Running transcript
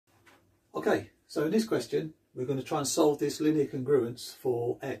Okay, so in this question we're going to try and solve this linear congruence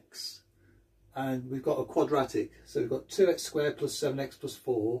for x, and we've got a quadratic, so we've got 2x squared plus 7x plus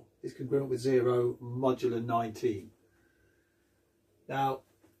 4 is congruent with 0 modulo 19. Now,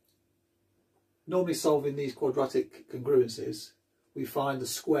 normally solving these quadratic congruences we find the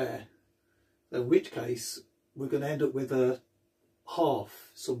square, in which case we're going to end up with a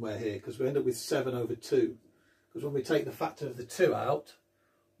half somewhere here, because we end up with 7 over 2, because when we take the factor of the 2 out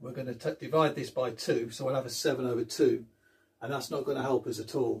we're going to divide this by 2, so we'll have a 7 over 2, and that's not going to help us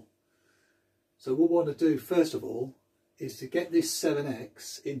at all. So what we want to do first of all is to get this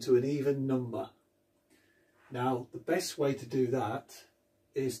 7x into an even number. Now the best way to do that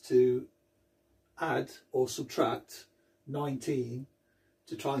is to add or subtract 19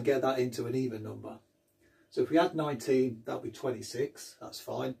 to try and get that into an even number. So if we add 19, that'll be 26, that's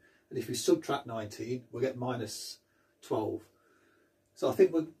fine, and if we subtract 19 we'll get minus 12. So I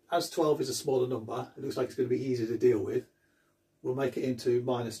think as 12 is a smaller number, it looks like it's going to be easier to deal with, we'll make it into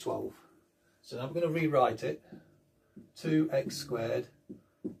minus 12. So now I'm going to rewrite it, 2x squared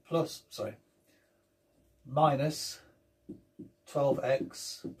minus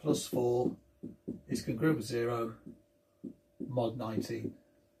 12x plus 4 is congruent with 0 mod 19.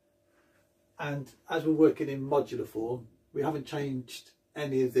 And as we're working in modular form, we haven't changed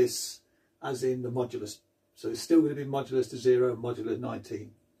any of this as in the modulus. So it's still going to be modulus to 0 modulo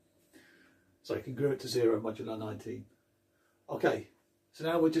 19. Sorry, congruent to 0 modulo 19. Okay, so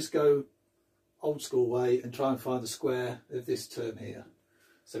now we'll just go old school way and try and find the square of this term here.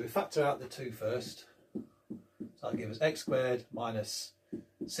 So we factor out the 2 first. So that'll give us x squared minus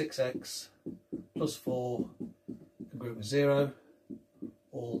 6x plus 4 congruent with 0,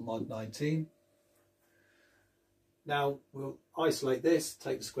 all mod 19. Now we'll isolate this,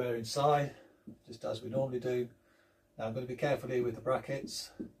 take the square inside, just as we normally do. Now I'm going to be careful here with the brackets.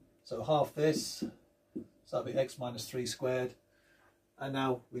 So half this, so that'll be x minus 3 squared. And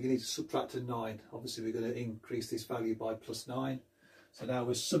now we need to subtract a 9. Obviously we're going to increase this value by plus 9. So now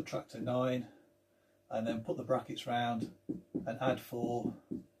we'll subtract a 9 and then put the brackets round and add 4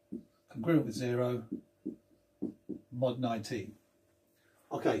 congruent with 0 mod 19.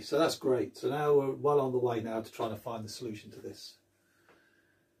 Okay, so that's great. So now we're well on the way now to trying to find the solution to this.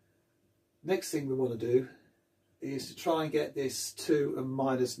 Next thing we want to do is to try and get this 2 and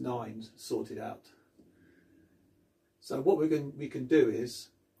minus 9 sorted out. So what we can do is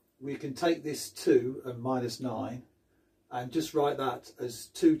we can take this 2 and minus 9 and just write that as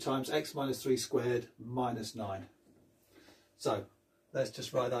 2 times x minus 3 squared minus 9. So let's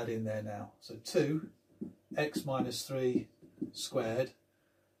just write that in there now. So 2 x minus 3 squared,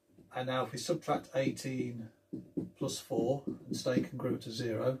 and now if we subtract 18 plus 4 and stay congruent to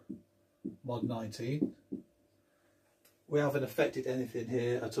 0 mod 19, we haven't affected anything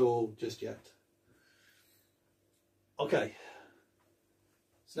here at all just yet. Okay,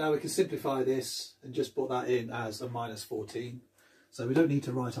 so now we can simplify this and just put that in as a minus 14. So we don't need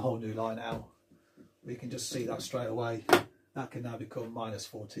to write a whole new line out. We can just see that straight away. That can now become minus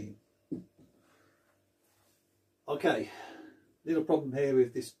 14. Okay, little problem here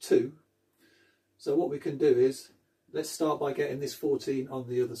with this 2. So what we can do is, let's start by getting this 14 on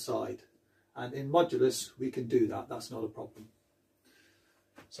the other side. And in modulus we can do that, that's not a problem.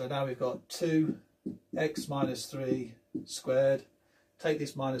 So now we've got 2x minus 3 squared, take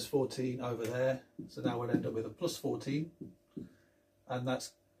this minus 14 over there, so now we'll end up with a plus 14, and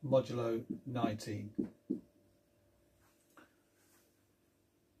that's modulo 19.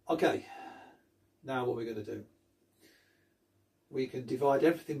 Okay, now what we're going to do, we can divide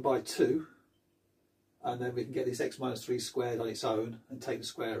everything by 2, and then we can get this x minus 3 squared on its own and take the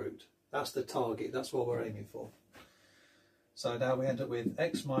square root. That's the target, that's what we're aiming for. So now we end up with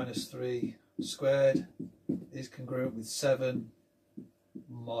x minus 3 squared is congruent with 7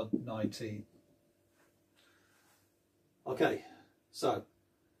 mod 19. Okay, so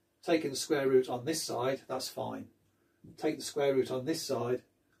taking the square root on this side, that's fine. Take the square root on this side,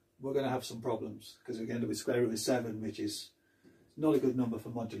 we're going to have some problems because we're going to end up with square root of 7, which is not a good number for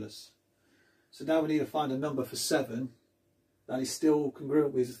modulus. So now we need to find a number for 7 that is still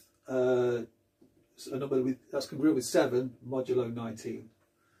congruent with a number that's congruent with 7 modulo 19.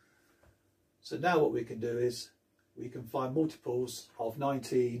 So now what we can do is we can find multiples of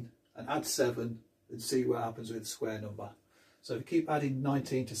 19 and add 7 and see what happens with the square number. So we keep adding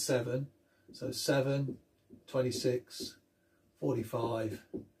 19 to 7, so 7, 26, 45,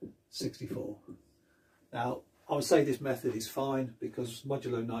 64. Now I would say this method is fine because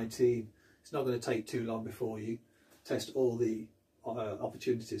modulo 19, it's not going to take too long before you test all the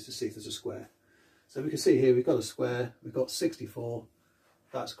opportunities to see if there's a square. So we can see here we've got a square, we've got 64,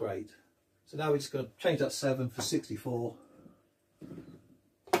 that's great. So now we're just going to change that 7 for 64.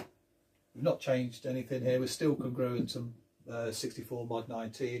 We've not changed anything here, we're still congruent to 64 mod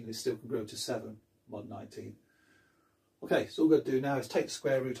 19, it's still congruent to 7 mod 19. Okay, so all we're going to do now is take the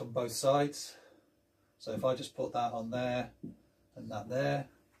square root on both sides. So if I just put that on there and that there,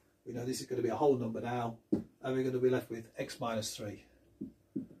 we know this is going to be a whole number now, and we're going to be left with x minus 3.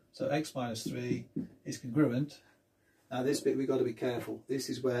 So x minus 3 is congruent. Now this bit we've got to be careful. This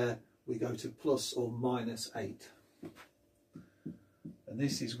is where we go to plus or minus 8. And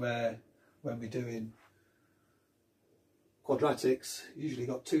this is where, when we're doing quadratics, usually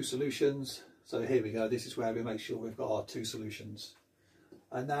got two solutions. So here we go, this is where we make sure we've got our two solutions.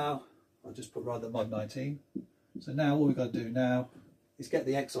 And now, I'll just put rather mod 19. So now all we've got to do now is get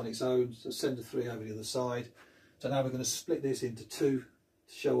the x on its own, so send a 3 over the other side. So now we're going to split this into two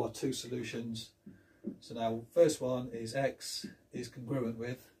to show our two solutions. So now first one is x is congruent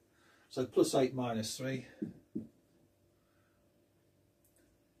with, so plus 8 minus 3.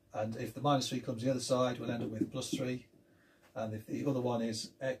 And if the minus 3 comes the other side, we'll end up with plus 3. And if the other one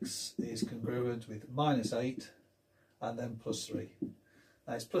is x is congruent with minus 8 and then plus 3.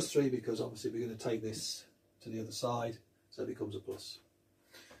 Now it's plus 3 because obviously we're going to take this to the other side, so it becomes a plus.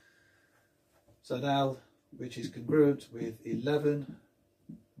 So now, which is congruent with 11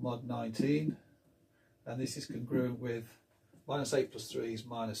 mod 19, and this is congruent with minus 8 plus 3 is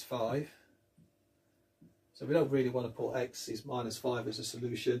minus 5. So we don't really want to put x is minus 5 as a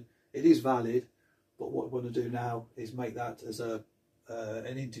solution. It is valid, but what we want to do now is make that as an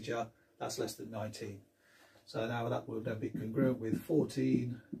integer that's less than 19. So now that will then be congruent with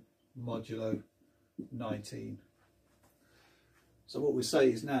 14 modulo 19. So what we say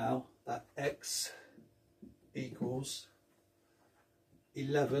is now that x equals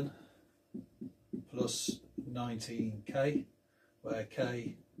 11 plus 19k, where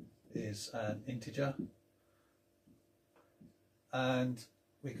k is an integer. And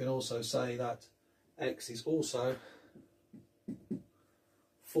we can also say that x is also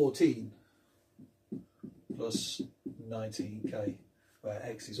 14 plus 19k, where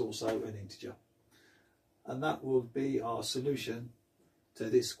x is also an integer. And that will be our solution to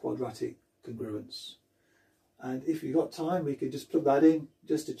this quadratic congruence. And if you've got time, we could just plug that in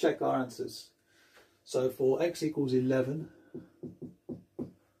just to check our answers. So for x equals 11,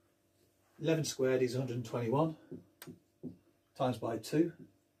 11 squared is 121, times by 2.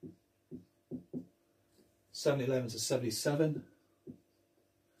 7 11s are 77,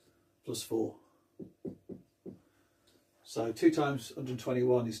 plus 4. So 2 times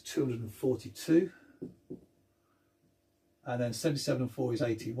 121 is 242. And then 77 and 4 is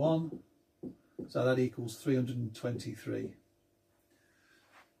 81. So that equals 323.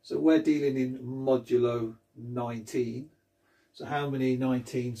 So we're dealing in modulo 19. So how many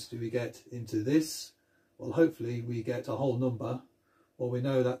 19s do we get into this? Well, hopefully we get a whole number. Well, we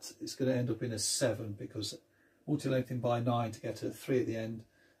know that it's going to end up in a 7, because multiplying anything by 9 to get a 3 at the end,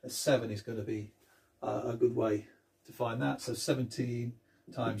 a 7 is going to be a good way to find that. So 17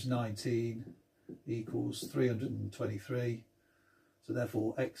 times 19 equals 323. So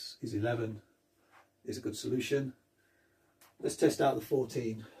therefore x is 11 is a good solution. Let's test out the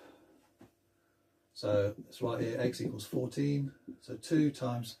 14. So let's write here x equals 14. So 2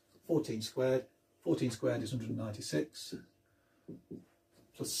 times 14 squared. 14 squared is 196.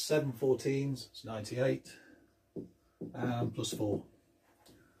 Plus 7 14s is 98. And plus 4.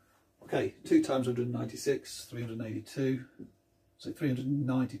 Okay, 2 times 196, 382. So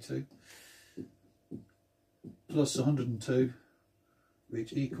 392. Plus 102,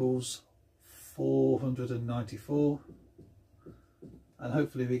 which equals 494. And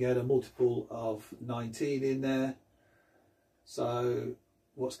hopefully we get a multiple of 19 in there. So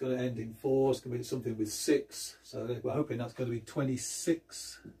what's going to end in 4 is going to be something with 6. So we're hoping that's going to be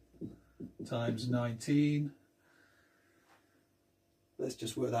 26 times 19. Let's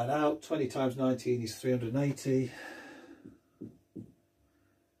just work that out. 20 times 19 is 380.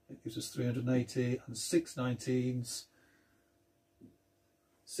 It gives us 380, and 6 19s.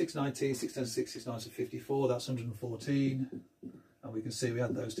 6 19, 6 times 6 is 9, so 54. That's 114. And we can see we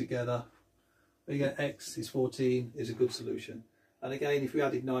add those together. We get x is 14 is a good solution. And again, if we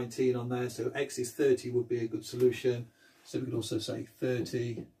added 19 on there, so x is 30 would be a good solution. So we could also say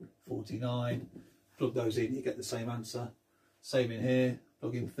 30, 49. Plug those in, you get the same answer. Same in here,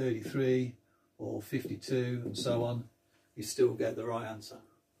 plug in 33 or 52 and so on. You still get the right answer.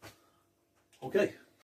 Okay.